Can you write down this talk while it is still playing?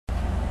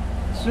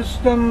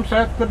Systems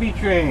have to be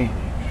changed.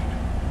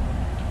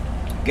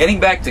 Getting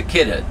back to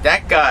Kidda,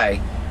 that guy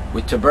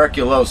with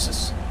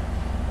tuberculosis,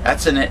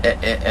 that's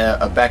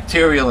a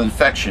bacterial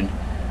infection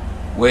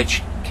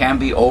which can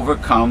be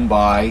overcome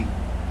by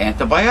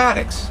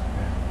antibiotics,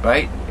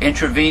 right?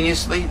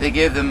 Intravenously, they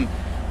give them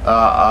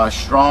a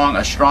strong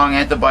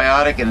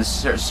antibiotic in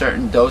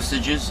certain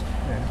dosages,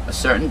 a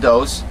certain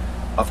dose.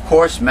 Of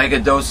course, mega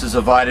doses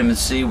of vitamin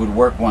C would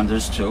work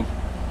wonders too.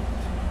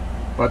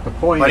 But the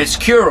point. But it's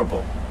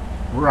curable.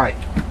 Right.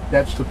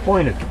 That's the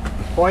point of it.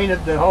 The point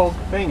of the whole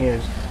thing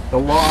is the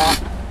law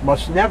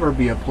must never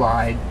be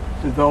applied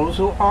to those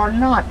who are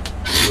not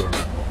curable,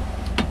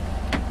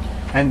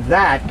 and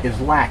that is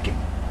lacking.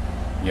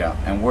 Yeah,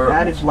 and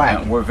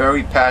we're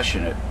very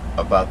passionate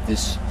about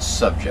this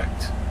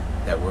subject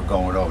that we're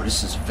going over.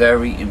 This is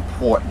very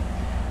important.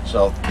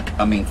 So,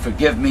 I mean,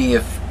 forgive me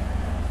if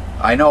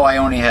I know I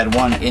only had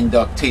one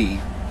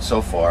inductee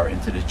so far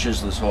into the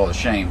Chislers Hall of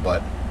Shame,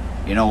 but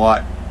you know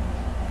what?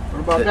 What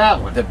about that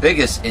one? The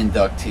biggest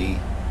inductee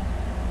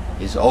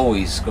is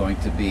always going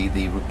to be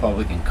the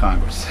Republican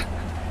Congress.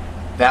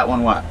 That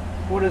one, what?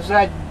 What is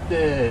that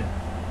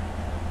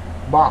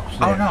box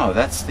there? Oh no,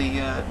 that's the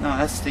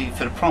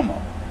for the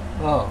promo.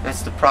 Oh,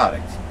 that's the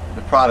product.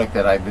 The product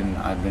that I've been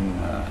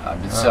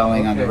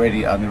selling on the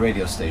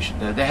radio station.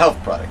 The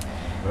health product.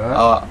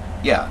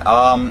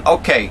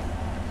 Okay.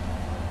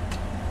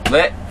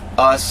 Let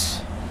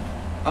us.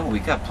 Oh, we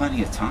got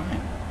plenty of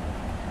time.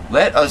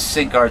 Let us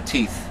sink our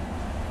teeth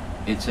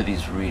into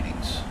these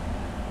readings.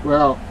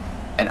 Well,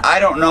 and I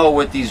don't know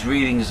what these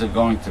readings are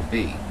going to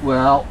be.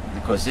 Well,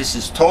 because this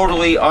is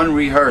totally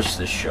unrehearsed,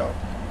 this show.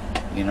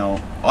 You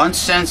know,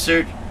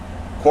 uncensored,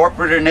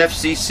 corporate and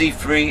FCC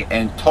free,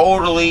 and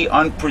totally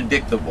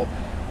unpredictable.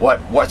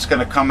 What's going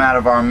to come out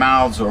of our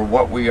mouths or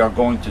what we are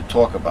going to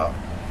talk about.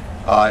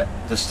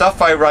 The stuff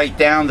I write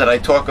down that I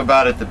talk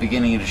about at the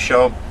beginning of the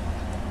show,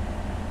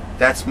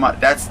 that's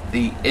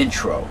the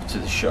intro to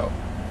the show.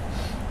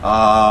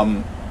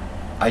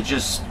 I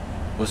just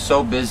was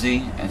so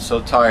busy and so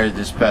tired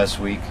this past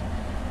week.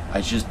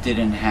 I just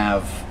didn't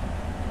have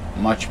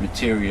much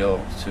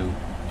material to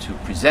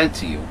present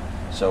to you,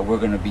 so we're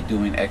going to be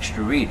doing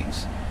extra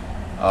readings,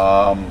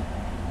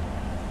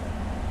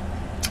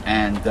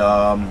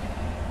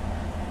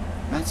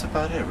 that's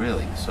about it,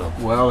 really. So,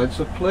 well, it's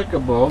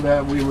applicable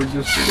that we were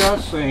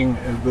discussing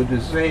the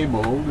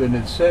disabled and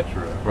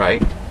etc.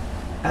 Right.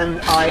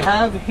 And I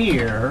have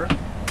here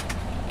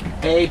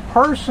a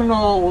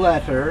personal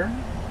letter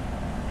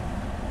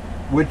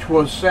which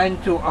was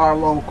sent to our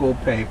local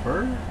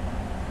paper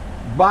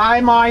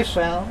by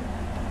myself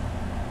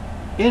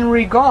in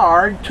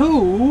regard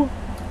to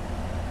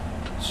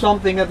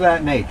something of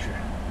that nature.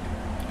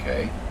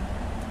 Okay.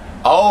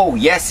 Oh,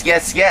 yes.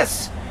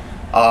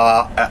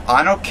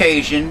 On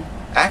occasion,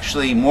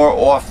 actually more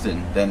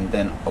often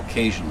than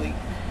occasionally,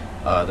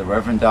 the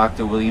Reverend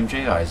Dr. William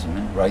J.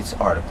 Eisenman writes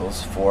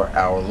articles for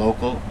our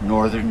local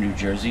northern New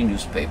Jersey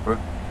newspaper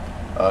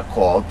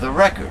called The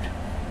Record,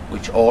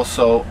 which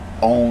also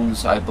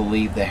owns, I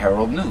believe, the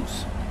Herald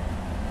News.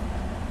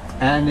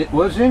 And it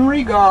was in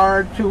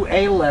regard to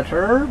a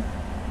letter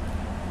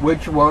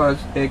which was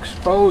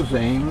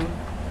exposing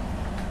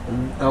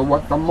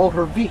what the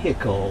motor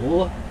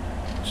vehicle,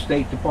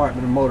 State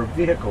Department of Motor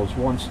Vehicles,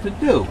 wants to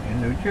do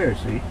in New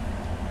Jersey.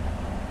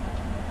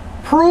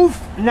 Proof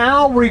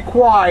now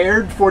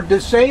required for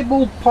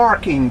disabled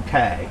parking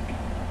tag.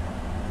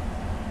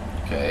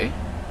 Okay.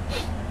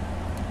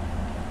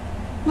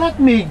 Let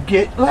me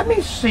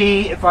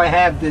see if I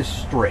have this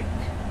straight.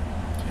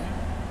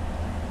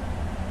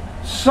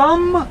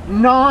 Some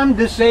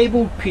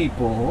non-disabled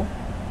people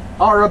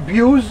are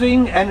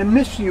abusing and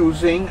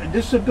misusing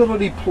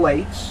disability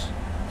plates,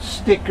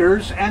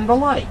 stickers, and the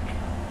like.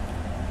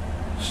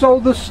 So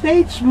the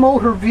state's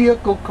Motor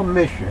Vehicle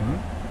Commission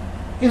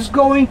is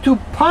going to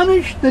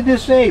punish the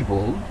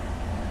disabled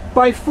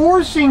by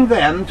forcing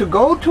them to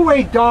go to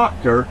a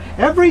doctor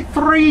every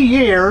 3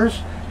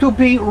 years to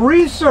be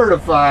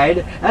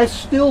recertified as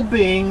still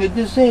being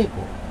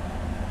disabled.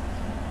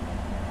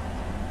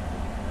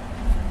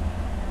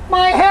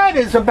 My head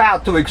is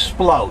about to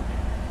explode.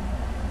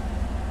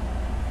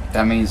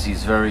 That means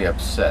he's very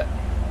upset.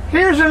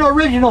 Here's an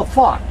original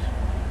thought.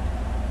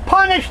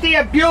 Punish the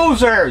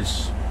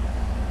abusers!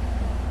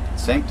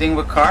 Same thing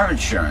with car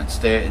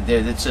insurance.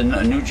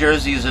 New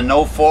Jersey is a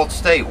no-fault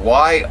state.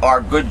 Why are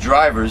good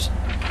drivers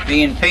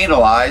being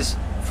penalized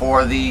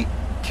for the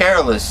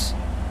careless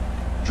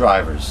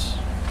drivers?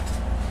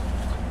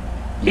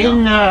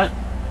 In the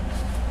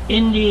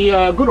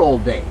good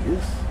old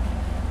days,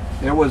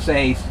 there was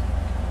a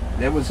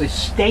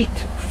state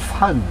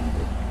fund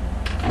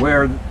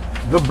where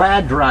the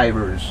bad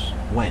drivers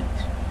went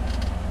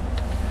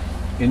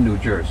in New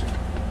Jersey.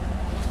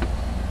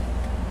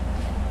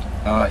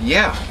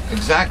 Yeah,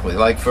 exactly.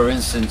 Like, for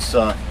instance,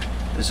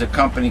 there's a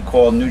company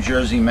called New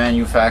Jersey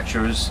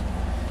Manufacturers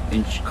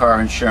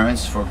Car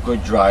Insurance for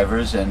good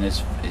drivers, and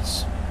it's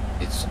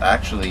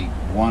actually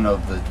one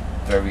of the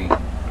very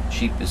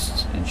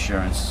cheapest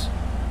insurance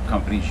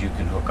companies you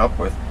can hook up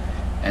with.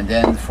 And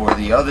then for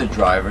the other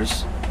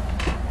drivers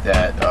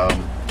that,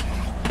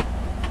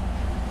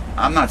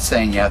 I'm not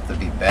saying you have to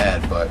be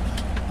bad, but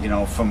you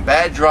know, from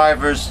bad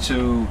drivers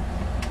to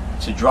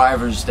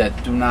drivers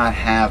that do not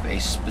have a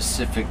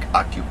specific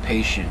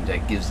occupation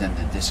that gives them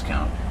the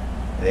discount.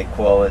 They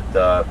call it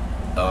the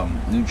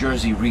New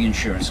Jersey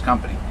Reinsurance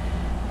Company.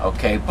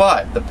 Okay,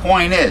 but the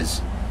point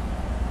is,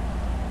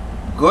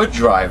 good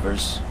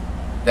drivers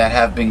that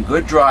have been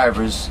good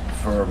drivers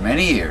for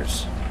many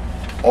years,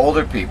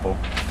 older people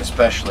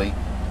especially,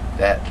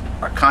 that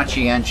are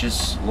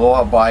conscientious,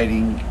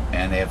 law-abiding,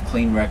 and they have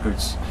clean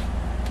records,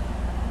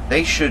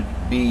 they should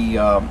be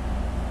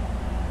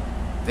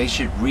they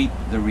should reap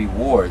the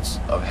rewards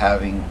of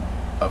having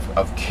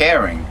of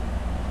caring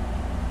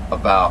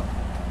about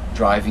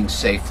driving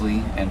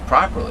safely and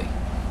properly.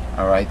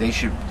 All right, they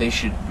should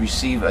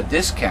receive a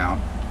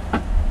discount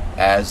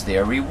as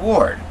their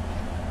reward.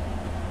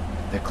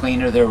 The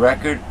cleaner their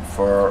record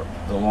for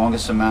the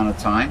longest amount of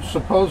time.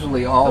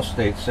 Supposedly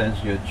Allstate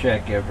sends you a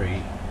check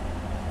every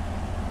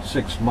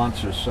 6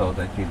 months or so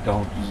that you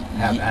don't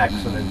have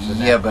accidents. And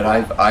yeah, but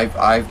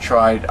I've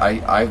tried.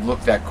 I've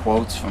looked at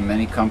quotes from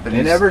many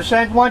companies. They never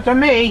sent one to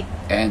me.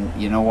 And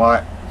you know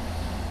what?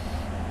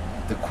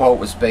 The quote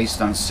was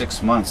based on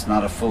 6 months,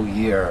 not a full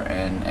year,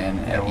 and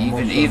Yeah,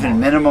 even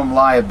minimum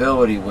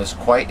liability was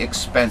quite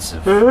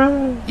expensive.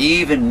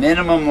 Even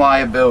minimum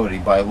liability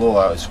by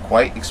law is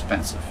quite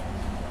expensive.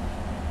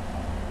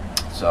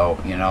 So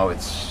you know,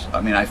 it's.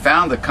 I mean, I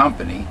found the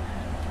company,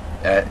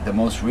 the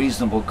most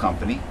reasonable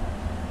company.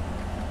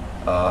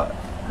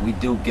 We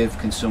do give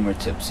consumer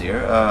tips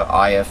here.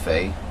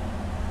 IFA,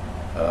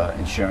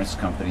 insurance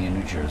company in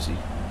New Jersey.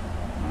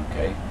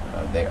 Okay,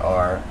 they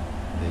are.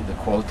 The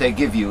quote they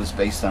give you is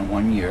based on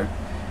 1 year,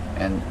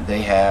 and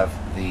they have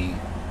the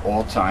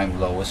all-time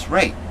lowest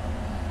rate.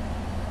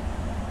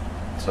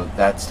 So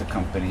that's the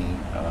company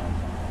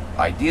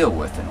I deal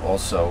with, and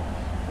also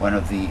one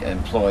of the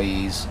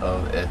employees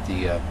at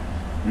the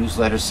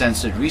Newsletter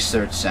Censored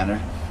Research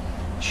Center.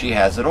 She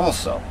has it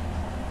also.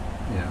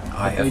 Yeah,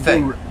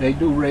 IFA. They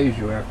do raise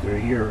you after a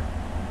year.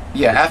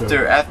 Yeah,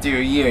 after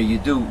a year you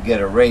do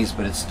get a raise,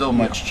 but it's still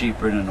much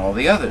cheaper than all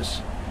the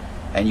others.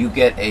 And you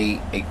get a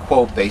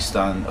quote based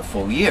on a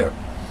full year.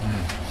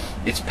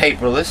 It's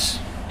paperless.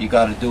 You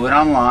got to do it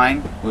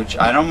online, which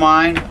I don't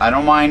mind.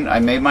 I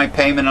made my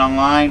payment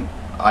online.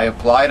 I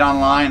applied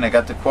online. I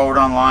got the quote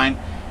online.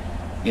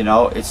 You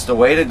know, it's the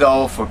way to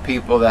go for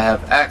people that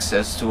have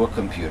access to a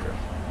computer.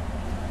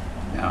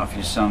 Now, if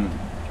you're some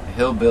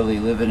hillbilly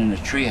living in a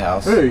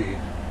treehouse,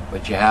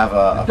 but you have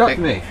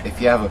if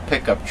you have a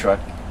pickup truck,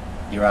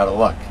 you're out of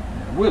luck.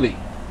 Willie,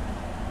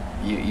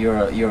 you're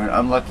an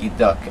unlucky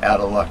duck, out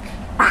of luck.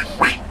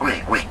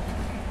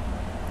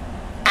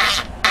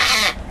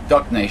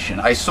 Duck Nation.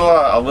 I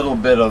saw a little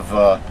bit of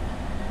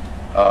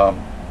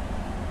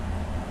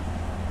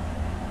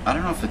I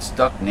don't know if it's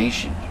Duck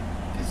Nation.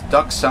 It's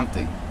Duck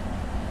something.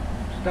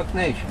 it's Duck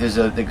Nation. There's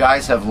the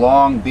guys have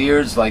long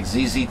beards like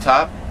ZZ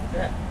Top,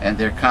 Yeah. and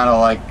they're kind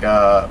of like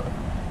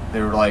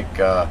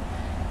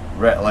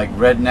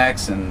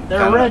rednecks, and They're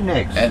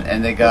rednecks.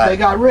 and they But they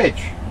got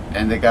rich.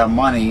 and they got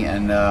money,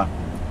 and of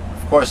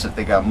course, if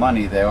they got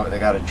money, they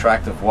got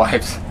attractive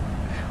wives,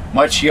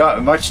 much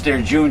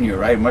their junior,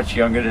 right? Much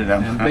younger than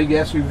them. And big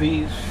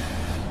SUVs.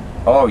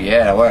 Oh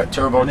yeah, what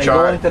turbocharged? And they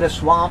go into the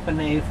swamp and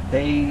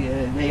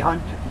they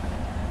hunt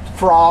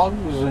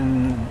frogs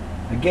and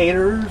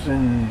gators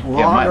and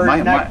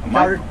longer-necked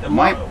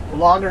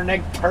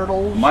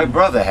turtles. My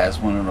brother has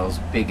one of those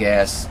big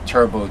ass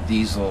turbo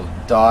diesel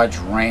Dodge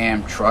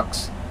Ram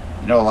trucks,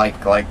 you know, like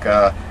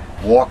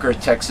Walker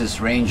Texas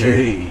Ranger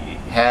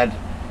had.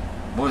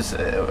 What was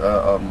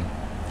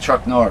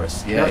Chuck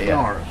Norris? Yeah, Chuck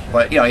Norris.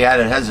 But you know, it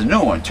has a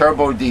new one,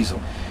 turbo diesel.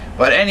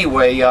 But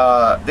anyway,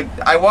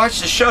 I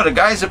watched the show. The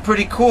guys are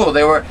pretty cool.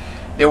 They were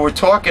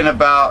talking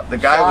about the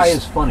guy.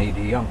 Is funny,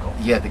 the uncle.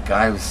 Yeah, the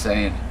guy was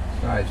saying.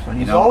 Guy's funny.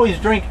 He's always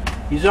drinking.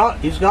 He's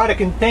got a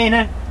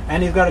container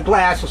and he's got a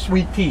glass of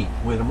sweet tea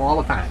with him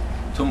all the time.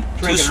 Too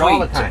Drinking sweet.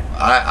 all the time.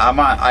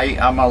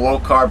 I'm a low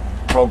carb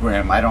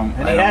program. I don't.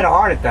 And he had a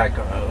heart attack.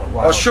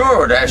 Oh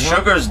sure, that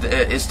sugar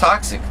is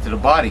toxic to the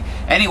body.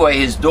 Anyway,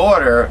 his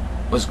daughter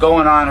was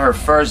going on her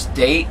first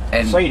date,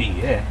 and Sadie,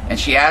 yeah. And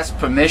she asked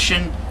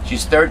permission.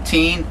 She's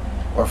 13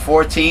 or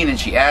 14, and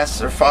she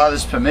asked her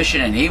father's permission,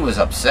 and he was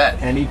upset.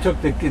 And he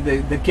took the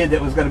kid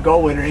that was going to go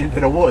with her into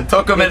the woods.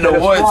 Took him in the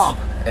woods. Swamp.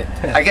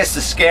 I guess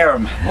to scare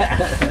him.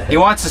 He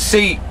wants to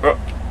see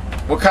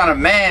what kind of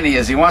man he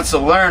is. He wants to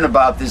learn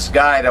about this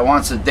guy that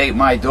wants to date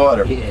my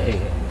daughter. Yeah.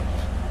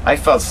 I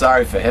felt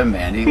sorry for him,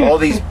 man. All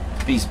these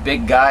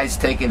big guys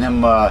taking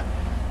him, what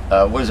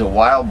is it,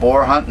 wild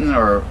boar hunting,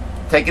 or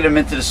taking him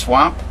into the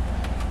swamp.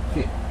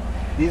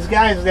 These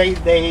guys, they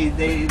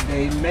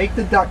make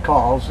the duck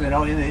calls, you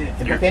know,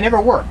 but they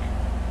never work.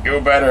 You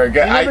better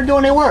get. They never do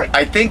any work.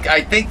 I think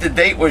the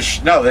date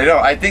was no, they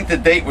don't. I think the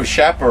date was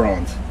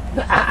chaperoned.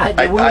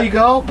 Where you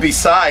go?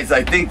 Besides,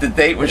 I think the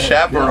date was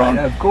chaperoned.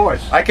 Yeah, of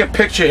course. I can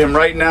picture him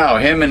right now,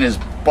 him and his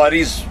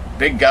buddies,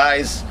 big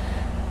guys,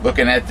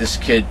 looking at this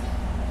kid.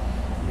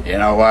 You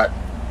know what?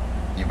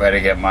 You better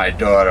get my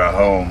daughter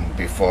home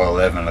before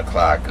 11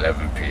 o'clock,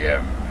 11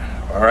 p.m.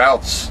 or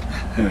else.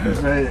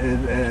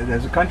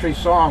 There's a country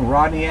song,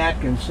 Rodney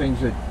Atkins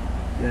sings it,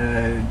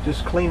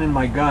 just cleaning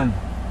my gun.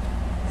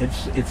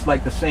 It's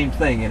like the same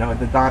thing, you know,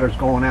 the daughter's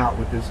going out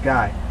with this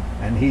guy,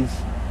 and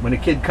when a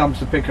kid comes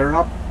to pick her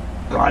up,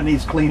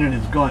 Rodney's cleaning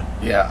his gun.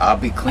 Yeah, I'll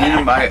be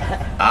cleaning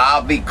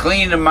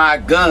my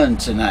gun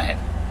tonight.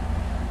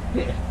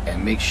 Yeah.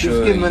 And make sure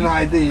just give him an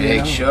idea.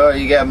 Make sure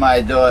you get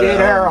my daughter. Get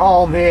her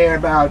home here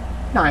about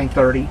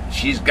 9:30.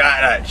 She's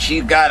got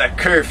a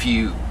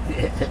curfew.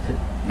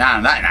 Nah,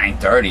 not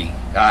 9:30.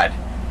 God,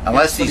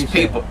 unless these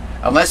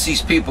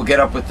people get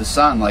up with the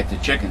sun like the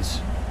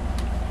chickens.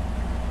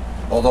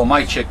 Although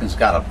my chickens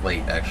got up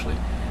late, actually.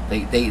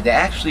 They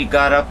actually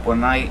got up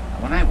when I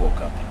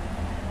woke up.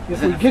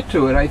 If we get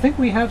to it, I think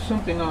we have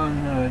something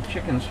on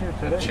chickens here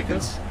today.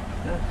 Chickens.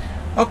 Yeah.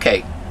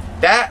 Okay,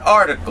 that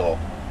article.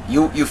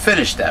 You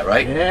finished that,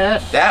 right?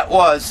 Yes.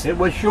 It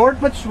was short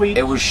but sweet.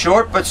 It was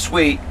short but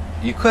sweet.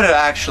 You could have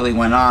actually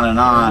went on and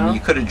on. Yeah. You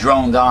could have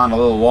droned on a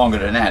little longer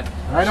than that.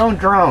 I don't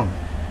drone.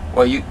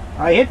 Well,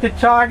 I hit the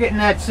target and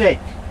that's it.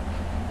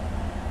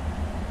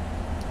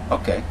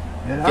 Okay.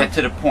 You know? Get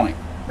to the point.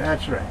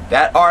 That's right.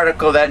 That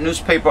article, that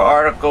newspaper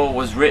article,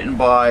 was written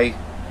by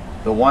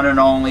the one and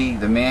only,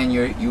 the man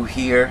you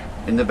hear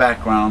in the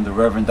background, the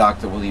Reverend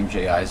Dr. William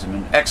J.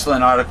 Eisenman.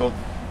 Excellent article,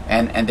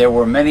 and there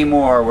were many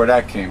more where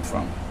that came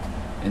from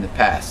in the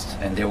past,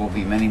 and there will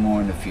be many more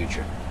in the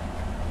future.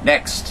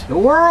 Next. The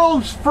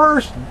world's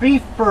first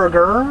beef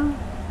burger.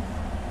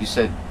 You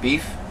said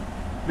beef?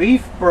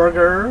 Beef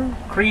burger,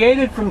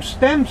 created from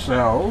stem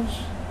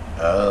cells,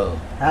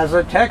 has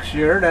a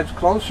texture that's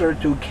closer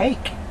to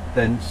cake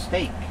than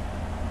steak.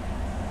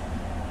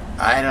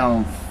 I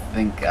don't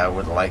think I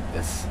would like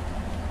this.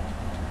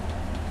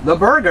 The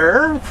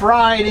burger,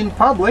 fried in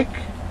public,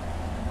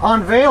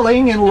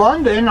 unveiling in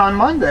London on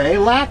Monday,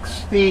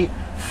 lacks the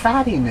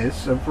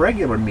fattiness of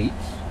regular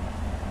meats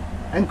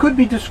and could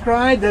be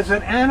described as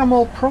an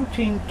animal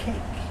protein cake.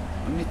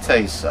 Let me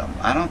tell you something.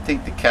 I don't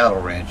think the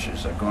cattle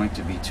ranchers are going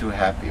to be too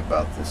happy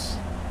about this.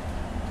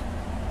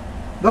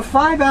 The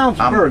 5-ounce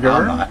burger,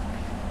 I'm not.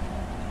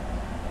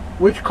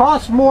 which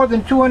costs more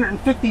than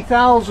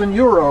 250,000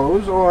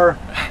 euros or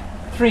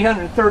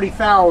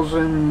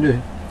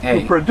 330,000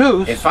 to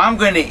produce. If I'm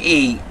going to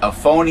eat a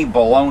phony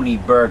bologna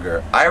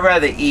burger, I'd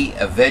rather eat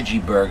a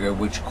veggie burger,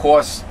 which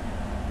costs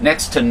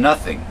next to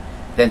nothing,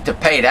 than to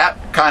pay that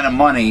kind of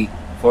money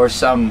for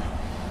some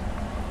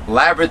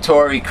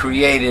laboratory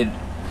created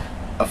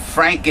a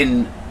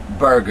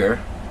Frankenburger.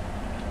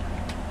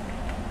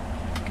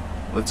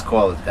 Let's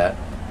call it that.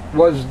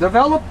 Was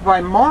developed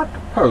by Mark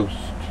Post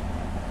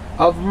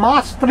of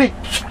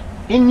Maastricht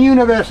in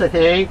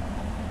University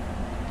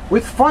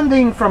with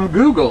funding from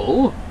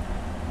Google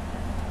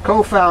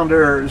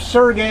co-founder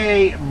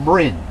Sergey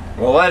Brin.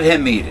 Well, let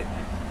him eat it.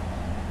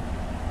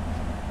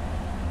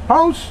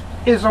 Post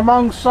is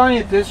among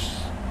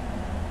scientists,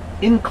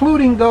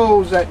 including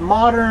those at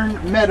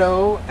Modern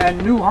Meadow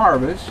and New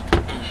Harvest,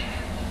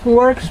 who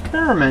are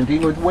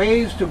experimenting with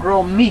ways to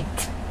grow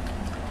meat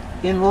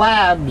in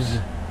labs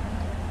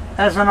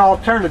as an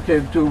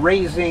alternative to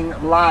raising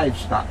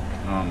livestock.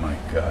 Oh my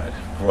God.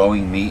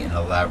 Growing meat in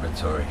a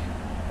laboratory.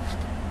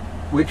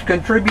 Which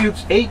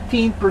contributes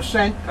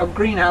 18% of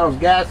greenhouse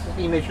gas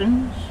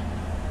emissions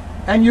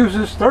and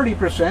uses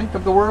 30%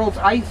 of the world's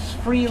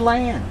ice-free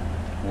land.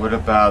 What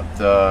about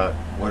the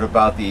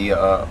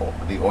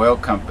oil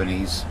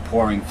companies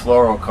pouring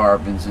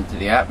fluorocarbons into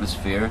the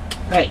atmosphere?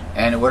 Hey.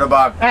 And what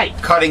about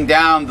cutting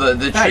down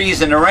the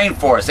trees in the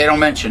rainforest? They don't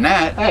mention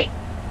that. Hey.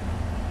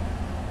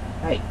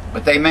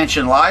 But they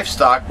mention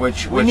livestock,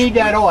 which we need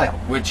that oil,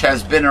 which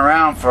has been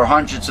around for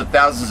hundreds of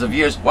thousands of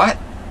years. What?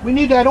 We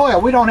need that oil.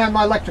 We don't have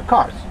no electric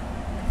cars.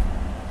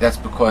 That's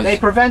because they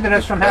prevented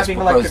us from having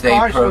electric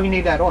cars, so we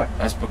need that oil.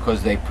 That's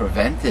because they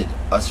prevented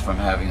us from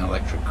having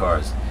electric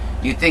cars.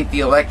 You think the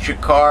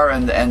electric car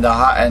and the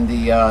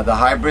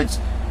hybrids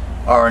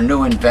are a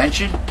new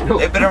invention?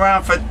 They've been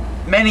around for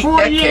many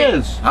 40 decades.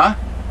 Years. Huh?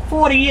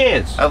 40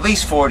 years. At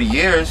least 40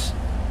 years.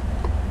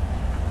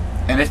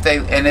 And if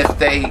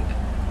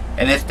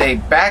they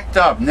backed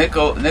up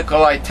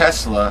Nikolai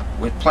Tesla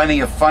with plenty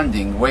of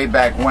funding way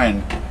back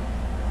when,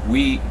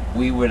 we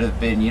would have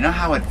been. You know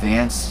how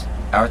advanced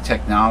our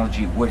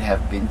technology would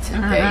have been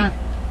today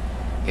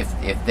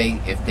if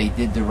they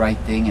did the right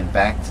thing and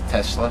backed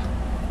Tesla.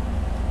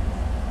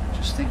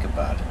 Just think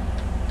about it.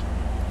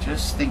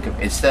 Just think of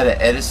instead of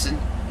Edison,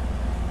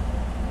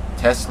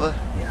 Tesla.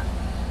 Yeah.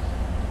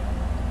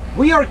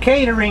 We are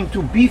catering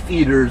to beef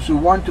eaters who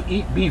want to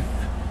eat beef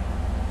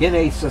in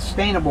a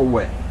sustainable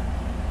way.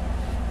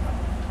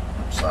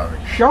 I'm sorry.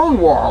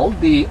 Schoenwald,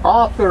 the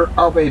author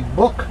of a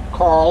book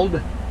called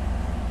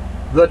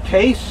The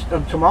Taste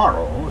of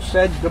Tomorrow,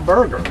 said the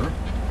burger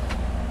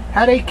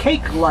had a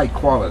cake-like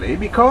quality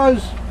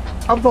because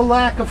of the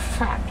lack of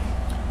fat.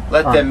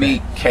 Let them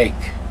eat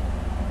cake.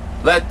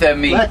 Let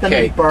them eat Let them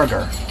cake. eat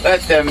burger.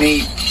 Let them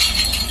eat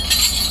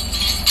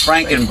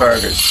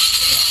Frankenburgers.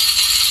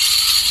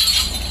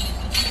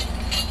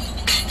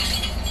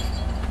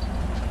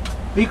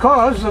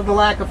 because of the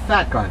lack of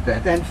fat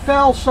content, and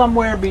fell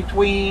somewhere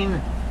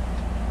between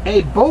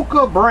a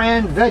Boca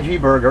brand veggie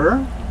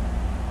burger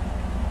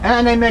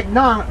and a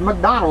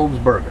McDonald's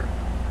burger.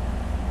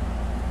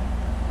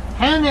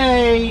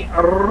 Hannah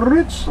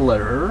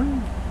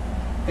Ritzler,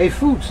 a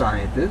food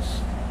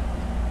scientist,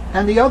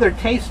 and the other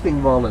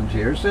tasting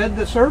volunteer said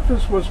the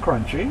surface was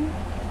crunchy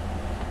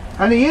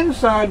and the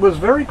inside was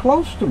very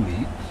close to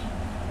meat,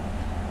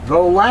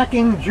 though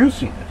lacking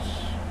juiciness.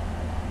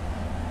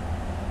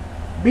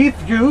 Beef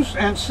juice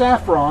and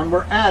saffron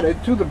were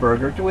added to the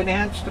burger to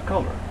enhance the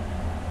color.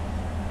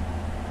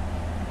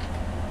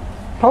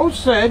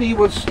 Post said he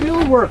was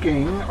still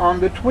working on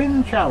the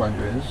twin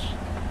challenges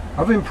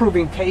of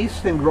improving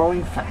taste and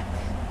growing fat.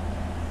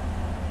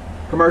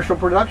 Commercial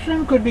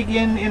production could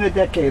begin in a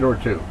decade or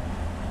two.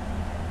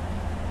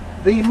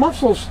 The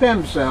muscle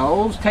stem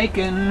cells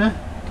taken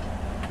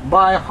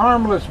by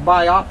harmless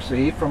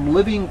biopsy from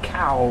living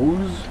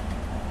cows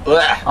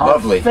are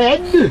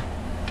fed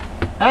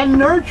and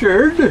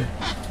nurtured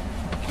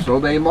so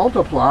they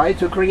multiply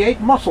to create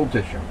muscle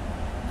tissue.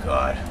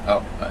 God.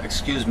 Oh,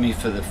 excuse me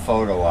for the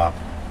photo op.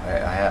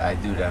 I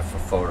do that for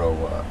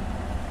photo.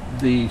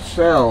 The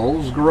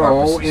cells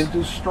grow purposes.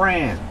 into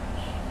strands.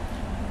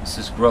 This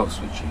is gross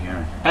what you're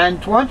hearing.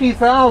 And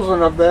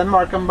 20,000 of them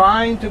are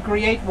combined to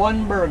create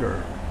one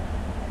burger.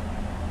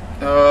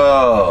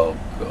 Oh,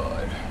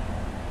 God.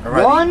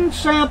 Alrighty. One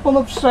sample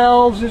of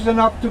cells is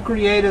enough to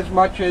create as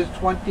much as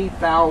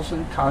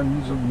 20,000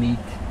 tons of meat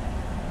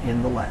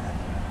in the lab.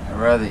 I'd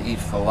rather eat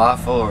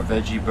falafel or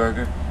veggie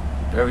burger.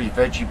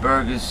 Veggie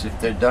burgers, if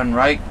they're done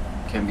right,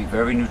 can be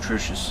very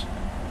nutritious.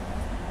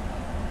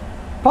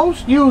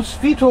 Post used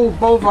fetal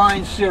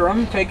bovine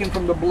serum taken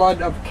from the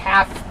blood of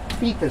calf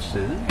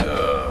fetuses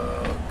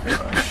Oh,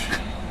 gosh.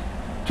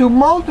 to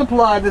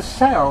multiply the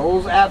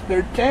cells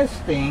after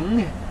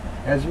testing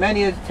as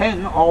many as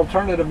 10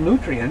 alternative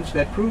nutrients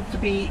that proved to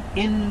be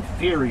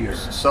inferior.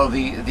 So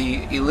the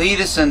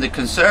elitists and the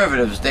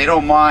conservatives, they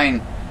don't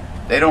mind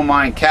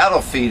cattle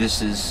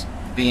fetuses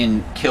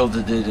being killed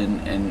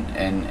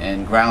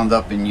and ground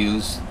up and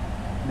used.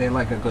 They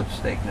like a good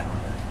steak now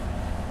and then.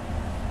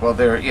 Well,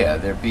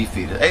 they're beef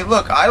eaters. Hey,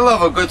 look, I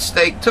love a good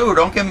steak too.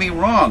 Don't get me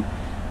wrong.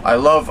 I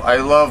love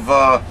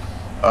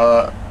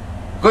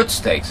good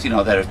steaks, you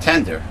know, that are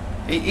tender.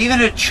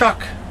 Even a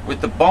chuck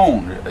with the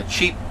bone, a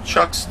cheap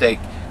chuck steak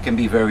can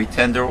be very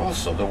tender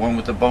also. The one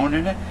with the bone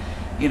in it,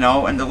 you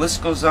know, and the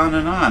list goes on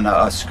and on.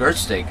 A skirt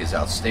steak is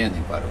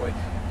outstanding, by the way.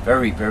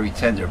 Very, very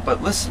tender.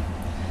 But listen,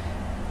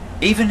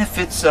 even if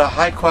it's a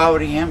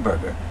high-quality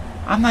hamburger,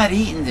 I'm not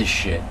eating this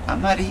shit.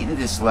 I'm not eating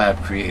this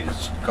lab-created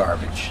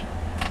garbage.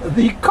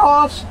 The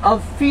cost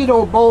of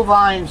fetal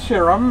bovine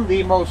serum,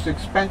 the most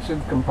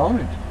expensive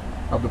component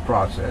of the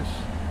process,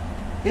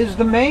 is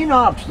the main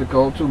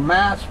obstacle to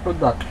mass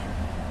production.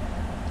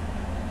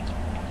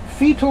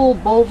 Fetal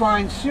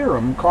bovine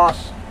serum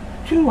costs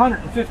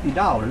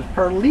 $250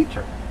 per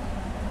liter,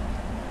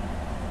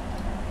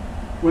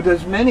 with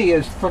as many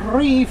as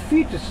 3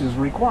 fetuses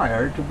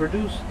required to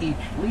produce each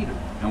liter.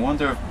 I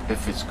wonder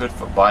if it's good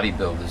for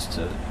bodybuilders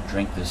to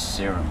drink this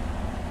serum.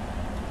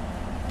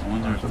 I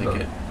wonder if they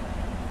get...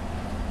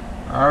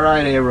 All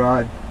right,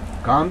 A-Rod,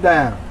 calm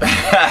down.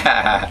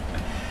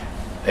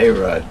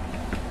 A-Rod.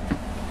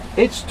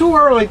 It's too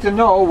early to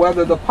know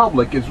whether the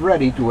public is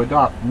ready to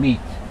adopt meat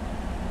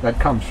that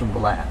comes from the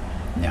lab.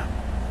 Yeah.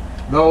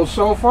 Though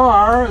so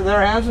far,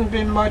 there hasn't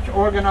been much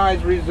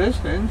organized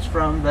resistance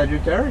from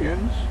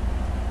vegetarians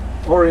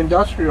or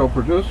industrial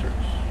producers.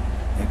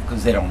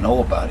 Because they don't know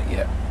about it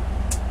yet.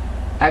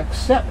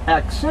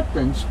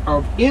 Acceptance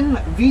of in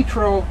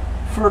vitro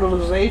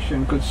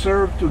fertilization could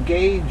serve to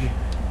gauge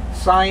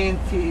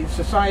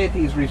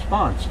society's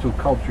response to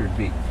cultured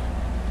beef.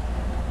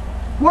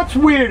 What's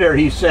weirder,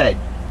 he said,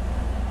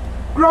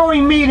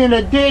 growing meat in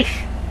a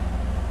dish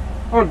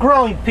or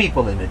growing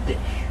people in a dish?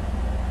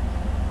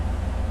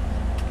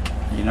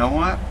 You know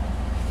what?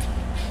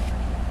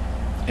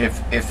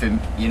 If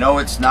you know,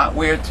 it's not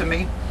weird to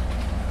me.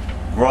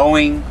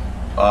 Growing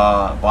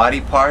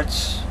body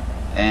parts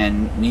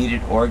and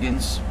needed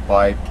organs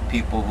by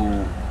people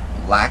who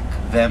lack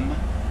them,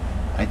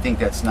 I think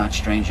that's not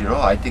strange at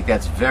all. I think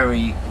that's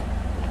very,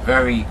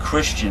 very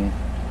Christian,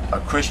 a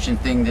Christian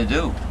thing to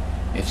do.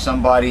 If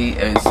somebody,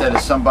 instead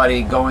of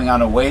somebody going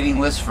on a waiting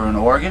list for an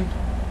organ,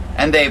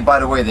 and they, by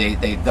the way,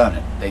 they've done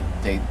it.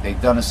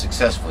 They've done it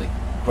successfully.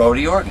 Grow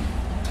the organ.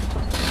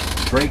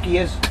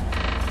 Tracheas?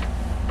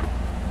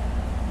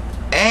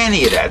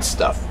 Any of that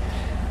stuff.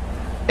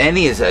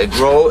 Any of that.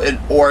 Grow an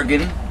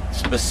organ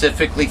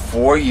specifically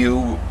for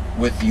you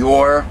with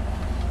your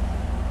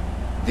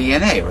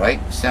DNA, right?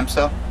 Stem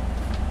cell?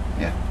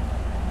 Yeah.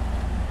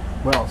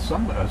 Well,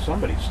 somebody's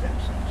stem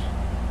cells.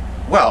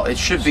 Well, it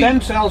should be. Stem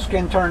cells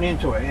can turn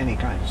into any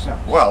kind of cell.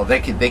 Well,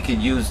 they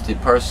could use the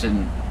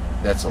person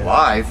that's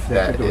alive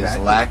that is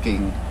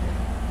lacking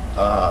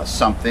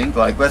something.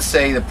 Like, let's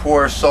say the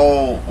poor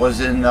soul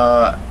was in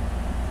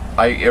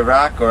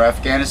Iraq or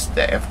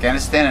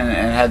Afghanistan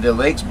and had their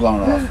legs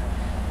blown off.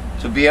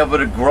 To be able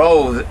to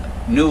grow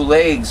new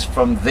legs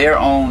from their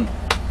own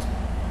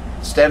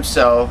stem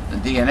cell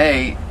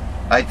DNA,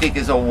 I think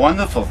is a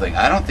wonderful thing.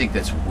 I don't think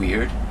that's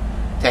weird.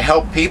 To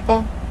help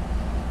people,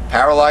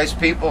 paralyzed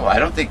people, I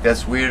don't think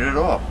that's weird at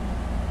all.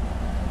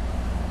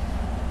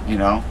 You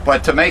know,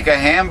 but to make a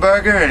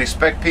hamburger and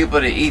expect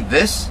people to eat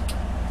this?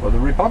 Well, the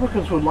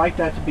Republicans would like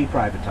that to be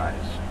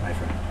privatized, my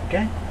friend,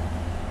 okay?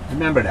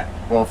 Remember that.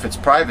 Well, if it's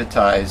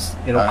privatized,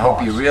 It'll I cost.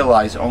 hope you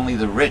realize only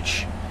the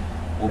rich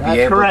will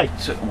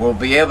That's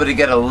be able to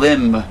get a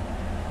limb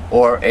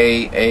or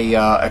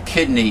a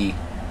kidney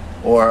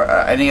or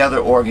any other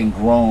organ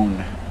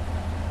grown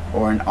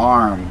or an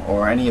arm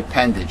or any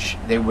appendage.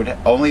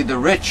 Only the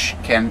rich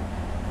can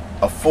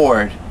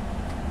afford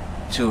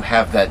to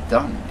have that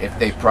done if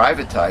they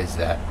privatize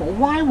that. Well,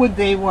 why would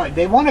they want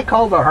to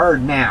cull the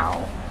herd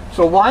now?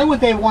 So why would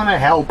they want to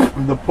help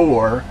the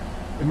poor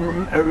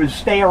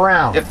stay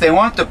around? If they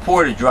want the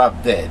poor to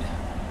drop dead,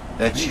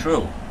 that's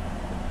true.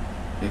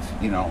 If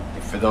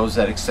for those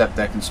that accept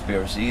that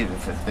conspiracy,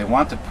 if they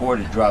want the poor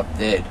to drop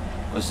dead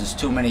because there's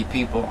too many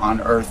people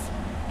on Earth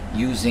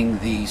using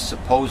the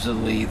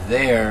supposedly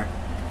their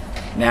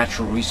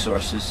natural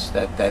resources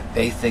that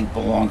they think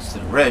belongs to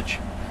the rich,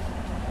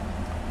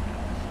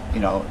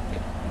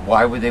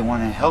 why would they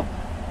want to help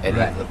any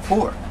of the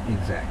poor?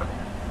 Exactly.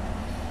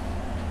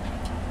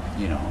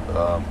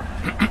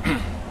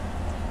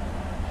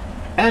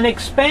 An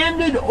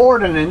expanded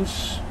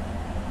ordinance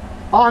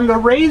on the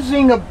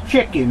raising of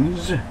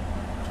chickens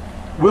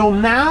will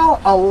now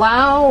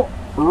allow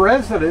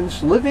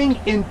residents living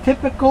in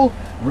typical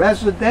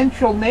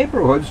residential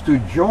neighborhoods to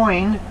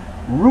join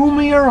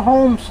roomier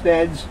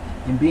homesteads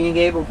in being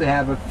able to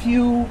have a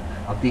few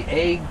of the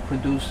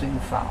egg-producing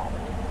fowl.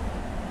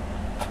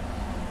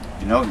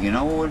 You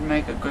know what would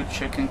make a good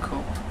chicken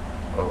coop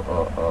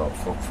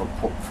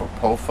for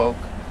po folk?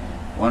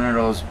 One of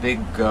those big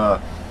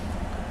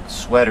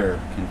sweater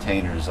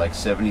containers, like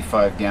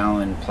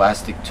 75-gallon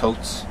plastic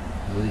totes.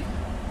 Really?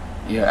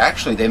 Yeah,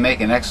 actually, they make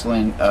an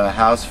excellent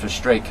house for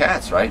stray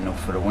cats, right?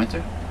 For the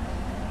winter.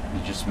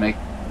 You just make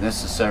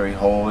necessary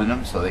hole in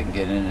them so they can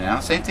get in and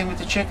out. Same thing with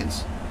the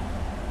chickens.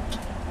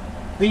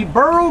 The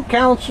Borough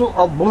Council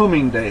of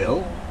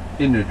Bloomingdale,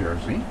 in New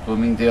Jersey,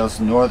 Bloomingdale's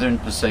northern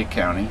Passaic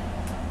County,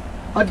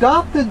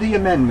 adopted the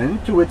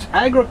amendment to its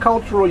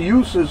agricultural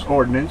uses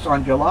ordinance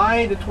on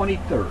July the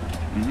 23rd.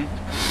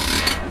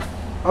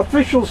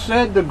 Officials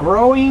said the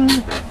growing,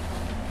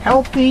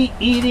 healthy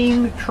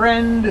eating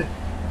trend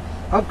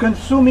of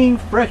consuming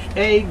fresh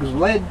eggs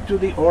led to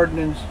the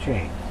ordinance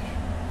change.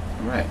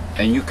 Right,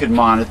 and you can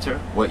monitor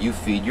what you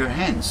feed your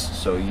hens,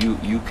 so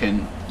you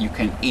can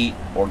eat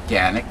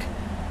organic,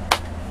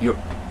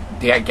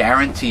 they're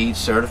guaranteed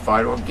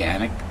certified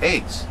organic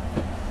eggs.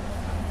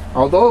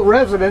 Although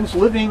residents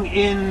living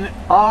in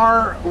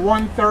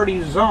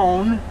R130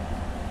 zone,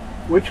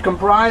 which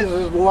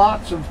comprises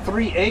lots of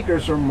 3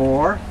 acres or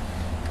more,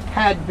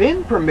 had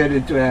been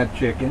permitted to have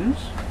chickens,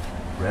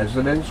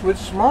 residents with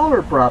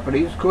smaller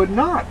properties could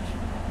not.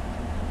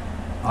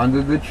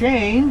 Under the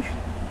change,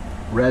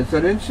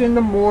 residents in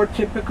the more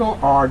typical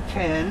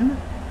R10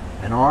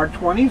 and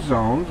R20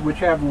 zones, which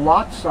have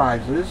lot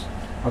sizes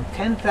of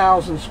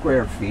 10,000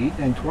 square feet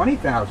and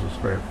 20,000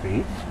 square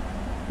feet,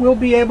 will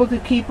be able to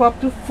keep up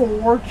to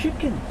 4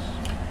 chickens.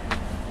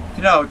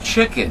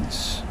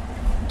 Chickens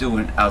do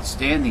an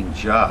outstanding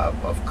job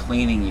of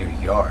cleaning your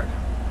yard.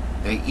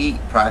 They eat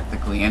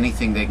practically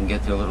anything they can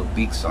get their little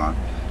beaks on,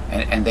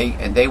 and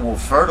they will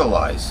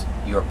fertilize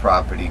your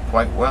property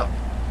quite well,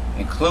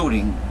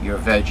 including your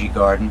veggie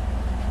garden,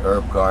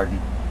 herb garden.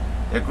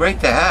 They're great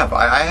to have.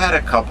 I had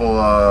a couple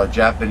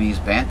Japanese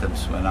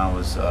bantams when I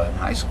was in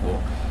high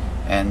school,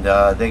 and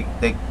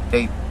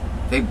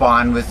they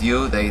bond with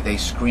you. They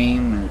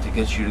scream and to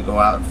get you to go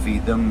out and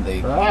feed them.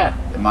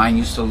 Mine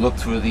used to look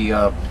through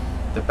the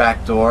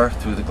back door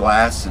through the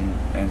glass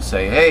and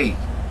say, "Hey,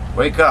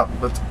 wake up!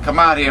 Let's come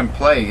out here and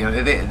play."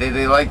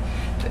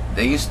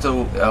 They used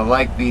to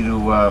like me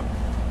to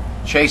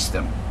chase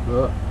them.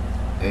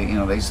 They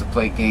used to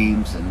play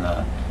games and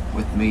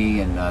with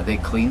me, and they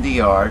cleaned the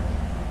yard.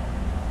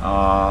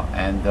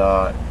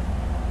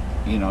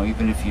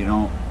 Even if you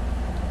don't,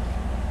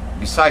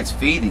 besides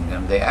feeding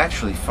them, they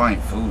actually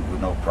find food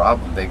with no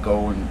problem. They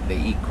go and they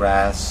eat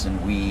grass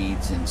and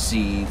weeds and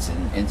seeds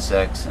and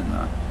insects,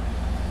 and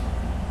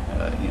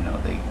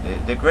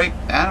they're great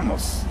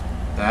animals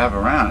to have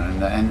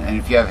around. And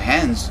if you have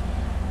hens,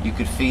 you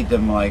could feed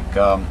them like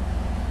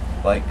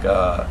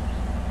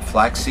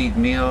flaxseed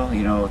meal,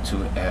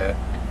 to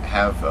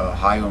have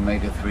high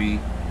omega-3,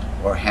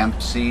 or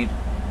hemp seed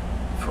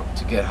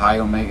to get high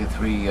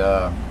omega-3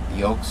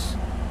 yolks.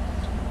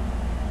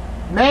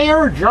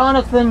 Mayor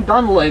Jonathan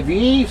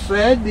Dunleavy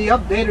said the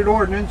updated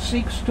ordinance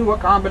seeks to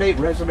accommodate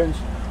residents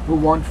who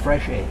want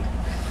fresh eggs.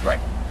 Right.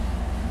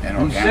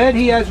 And he said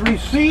he has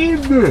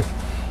received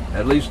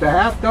at least a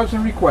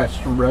half-dozen requests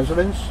from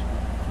residents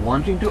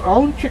wanting to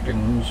own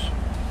chickens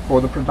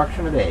for the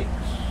production of eggs.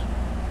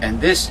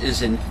 And this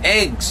is an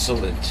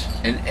excellent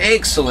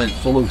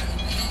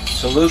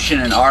solution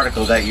and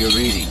article that you're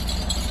reading.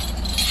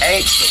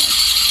 Excellent.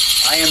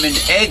 I am in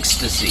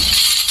ecstasy.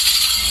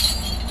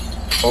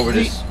 over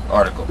this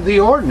article. The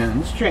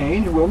ordinance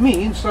change will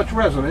mean such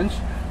residents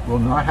will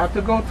not have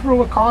to go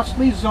through a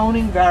costly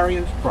zoning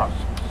variance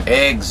process.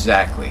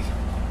 Exactly.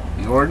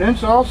 The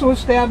ordinance also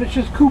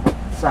establishes coop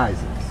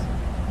sizes.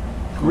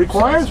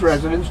 Requires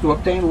residents to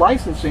obtain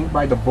licensing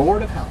by the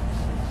Board of Health.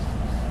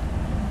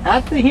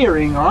 At the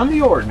hearing on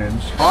the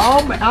ordinance,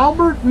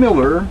 Albert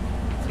Miller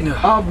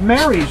of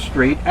Mary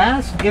Street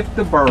asked if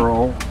the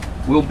borough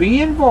will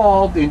be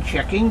involved in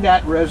checking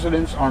that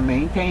residents are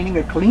maintaining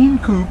a clean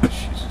coop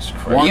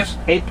once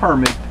a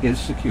permit is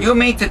secured. You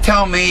mean to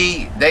tell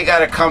me they got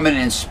to come and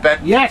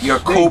inspect your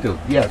coop? They do.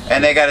 Yes.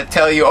 And they got to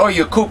tell you, oh,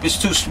 your coop is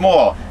too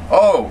small.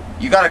 Oh,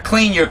 you got to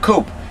clean your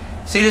coop.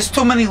 See, there's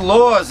too many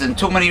laws and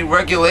too many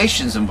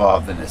regulations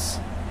involved in this.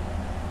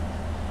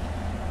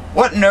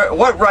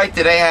 What right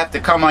do they have to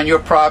come on your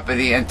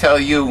property and tell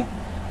you,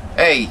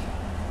 hey,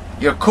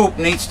 your coop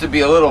needs to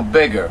be a little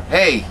bigger.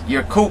 Hey,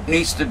 your coop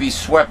needs to be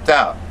swept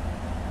out.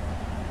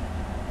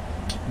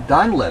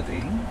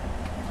 Dunleavy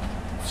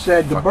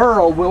said the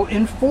borough will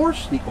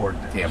enforce the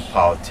ordinance. Damn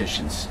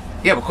politicians.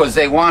 Yeah, because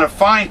they want to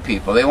fine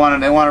people. They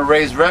want to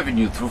raise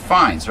revenue through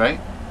fines, right?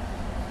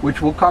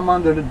 Which will come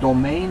under the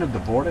domain of the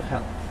Board of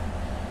Health.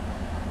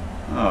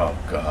 Oh,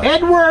 God.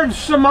 Edward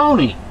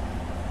Simone,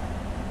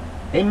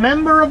 a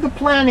member of the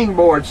planning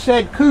board,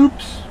 said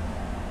coops,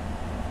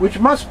 which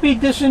must be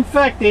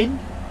disinfected,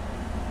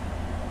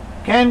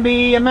 can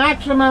be a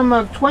maximum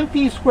of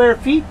 20 square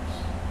feet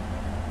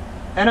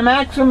and a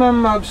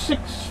maximum of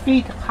 6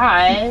 feet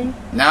high.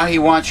 Now he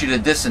wants you to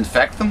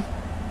disinfect them?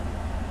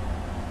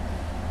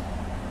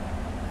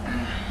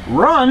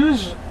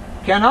 Runs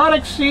cannot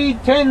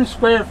exceed 10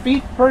 square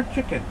feet per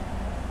chicken.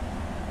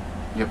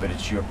 Yeah, but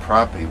it's your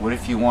property. What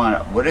if you want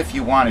a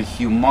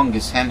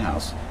humongous hen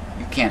house?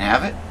 You can't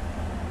have it?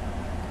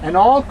 And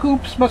all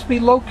coops must be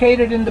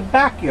located in the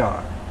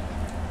backyard.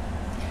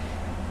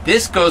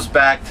 This goes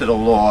back to the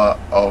law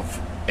of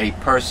a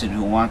person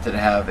who wanted to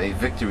have a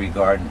victory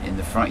garden in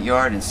the front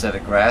yard instead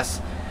of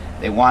grass.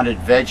 They wanted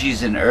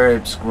veggies and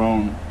herbs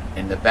grown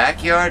in the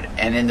backyard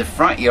and in the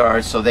front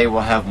yard so they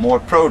will have more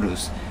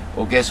produce.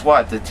 Well, guess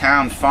what? The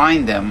town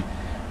fined them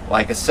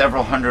like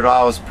several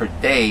 $100s per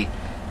day.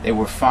 They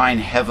were fined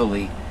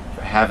heavily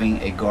for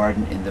having a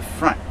garden in the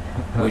front,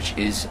 which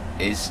is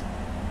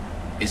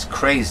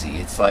crazy.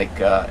 It's like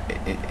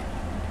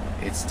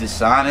it's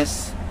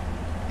dishonest.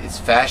 It's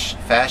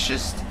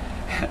fascist.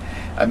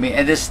 I mean,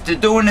 and they're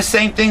doing the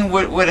same thing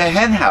with a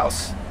hen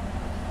house.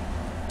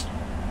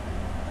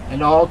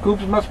 And all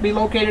coops must be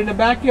located in the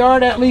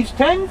backyard at least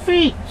 10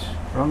 feet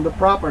from the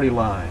property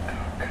line.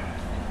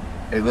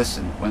 Hey,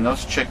 listen, when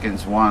those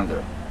chickens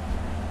wander,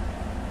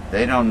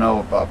 they don't know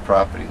about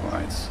property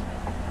lines.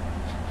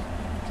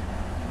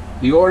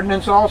 The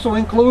ordinance also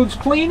includes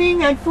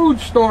cleaning and food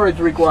storage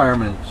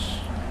requirements.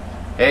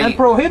 Hey, and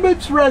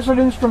prohibits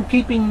residents from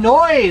keeping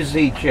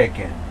noisy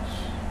chickens.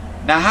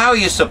 Now, how are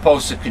you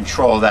supposed to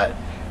control that?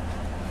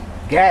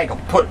 Gag them.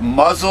 Put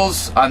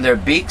muzzles on their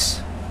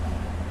beaks?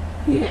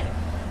 Yeah.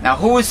 Now,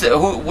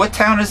 what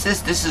town is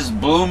this? This is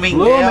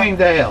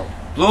Bloomingdale?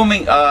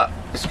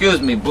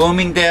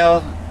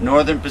 Bloomingdale,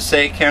 northern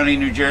Passaic County,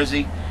 New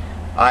Jersey.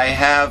 I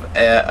have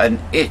an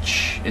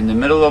itch in the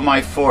middle of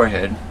my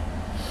forehead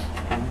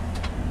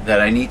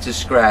that I need to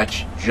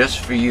scratch just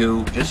for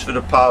you, just for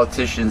the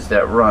politicians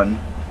that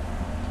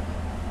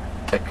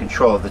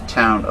control the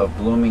town of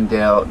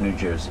Bloomingdale, New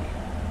Jersey.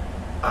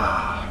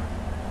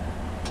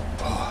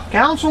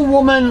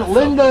 Councilwoman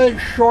Linda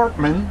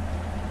Shortman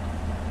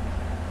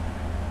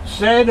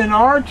said an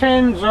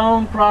R10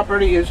 zone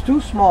property is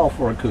too small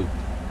for a coop,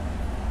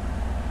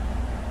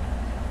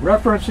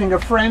 referencing a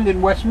friend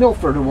in West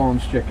Milford who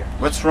owns chickens.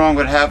 What's wrong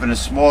with having a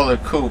smaller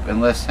coop and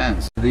less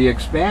hens? The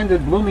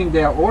expanded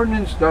Bloomingdale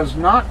ordinance does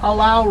not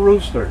allow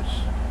roosters.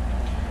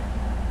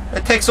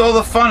 It takes all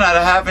the fun out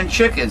of having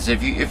chickens.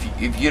 If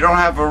you don't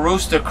have a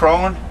rooster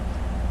crowing,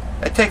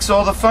 it takes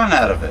all the fun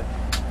out of it.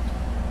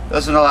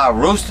 Doesn't allow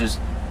roosters.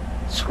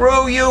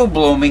 Screw you,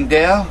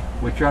 Bloomingdale.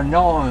 Which are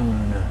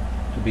known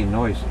to be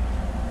noisy.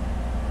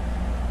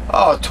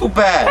 Oh, too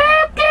bad.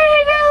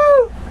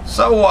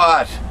 So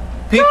what?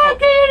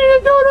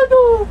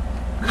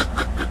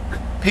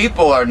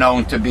 People are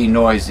known to be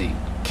noisy.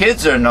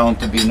 Kids are known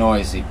to be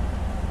noisy.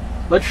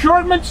 But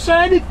Shortman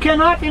said it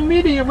cannot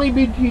immediately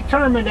be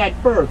determined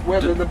at birth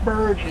whether the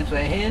bird is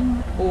a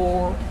hen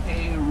or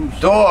a rooster.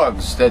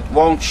 Dogs that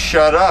won't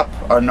shut up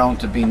are known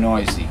to be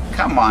noisy.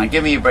 Come on,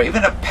 give me a break.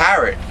 Even a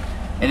parrot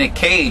in a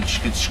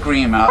cage could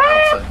scream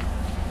outside.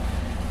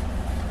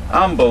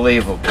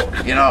 Unbelievable.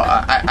 You know,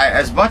 I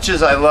as much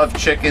as I love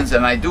chickens,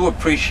 and I do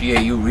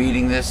appreciate you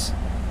reading this,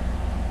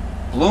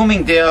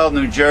 Bloomingdale,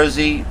 New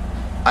Jersey,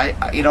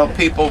 you know,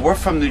 people, we're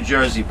from New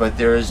Jersey, but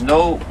there is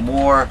no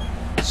more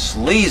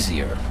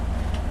sleazier,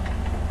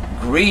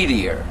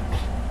 greedier,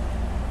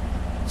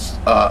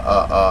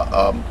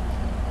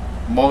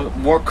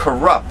 more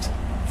corrupt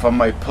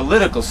from a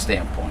political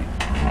standpoint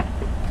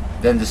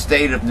than the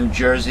state of New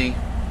Jersey,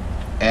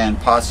 and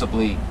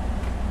possibly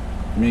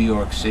New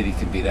York City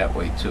can be that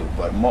way too,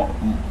 but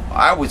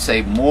I would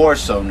say more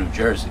so New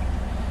Jersey.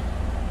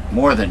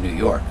 more than New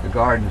York. The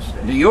Garden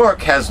State. New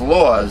York has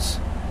laws.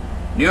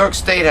 New York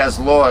State has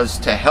laws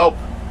to help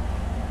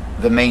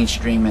the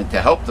mainstream and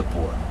to help the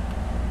poor.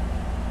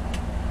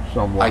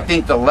 Somewhat. I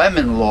think the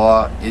lemon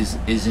law is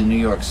in New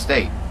York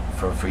State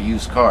for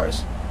used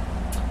cars.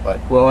 But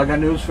well, I got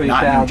news for you,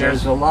 not in pal. New Jersey.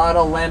 There's a lot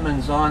of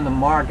lemons on the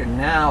market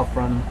now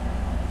from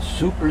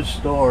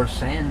Superstore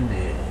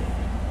Sandy.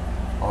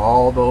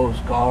 All those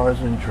cars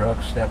and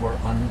trucks that were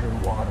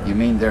underwater You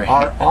mean they're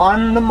are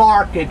on the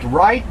market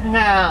right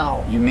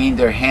now. You mean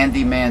they're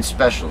handyman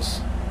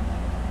specials?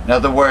 In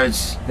other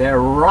words,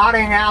 They're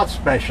rotting out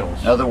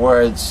specials. in other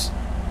words,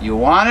 you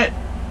want it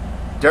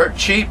dirt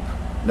cheap,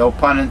 no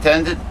pun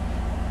intended.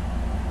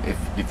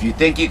 If you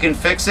think you can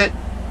fix it,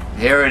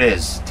 here it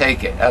is.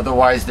 Take it.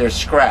 Otherwise, they're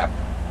scrap.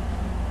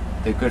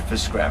 They're good for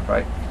scrap,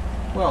 right?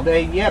 Well,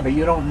 yeah, but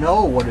you don't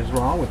know what is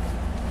wrong with them.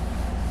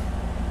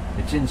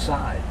 It's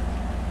inside,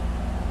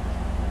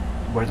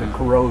 where the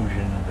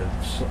corrosion,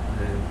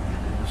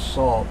 the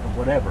salt, or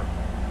whatever,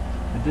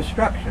 the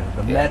destruction,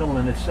 the metal,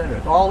 and etc.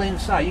 It's all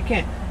inside.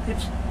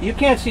 You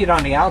can't see it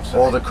on the outside.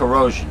 All the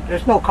corrosion.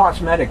 There's no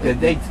cosmetic.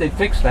 They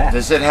fix that.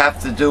 Does it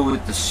have to do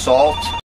with the salt?